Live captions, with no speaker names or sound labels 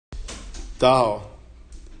大家好，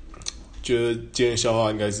觉得今天的笑话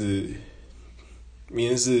应该是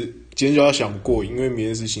今天就要想不过瘾，因为明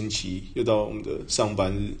天是星期一，又到我们的上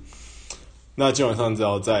班日。那今晚上只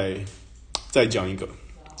好再讲一个，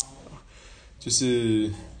就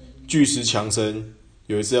是巨石强森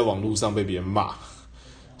有一次在网络上被别人骂，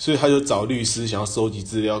所以他就找律师想要收集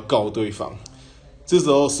资料告对方。这时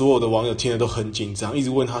候所有的网友听了都很紧张，一直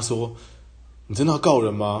问他说：“你真的要告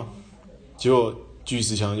人吗？”结果巨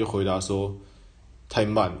石强森就回答说：“太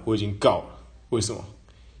慢，我已经告了。为什么？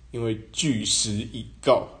因为据实以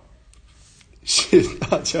告。”谢谢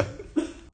大家。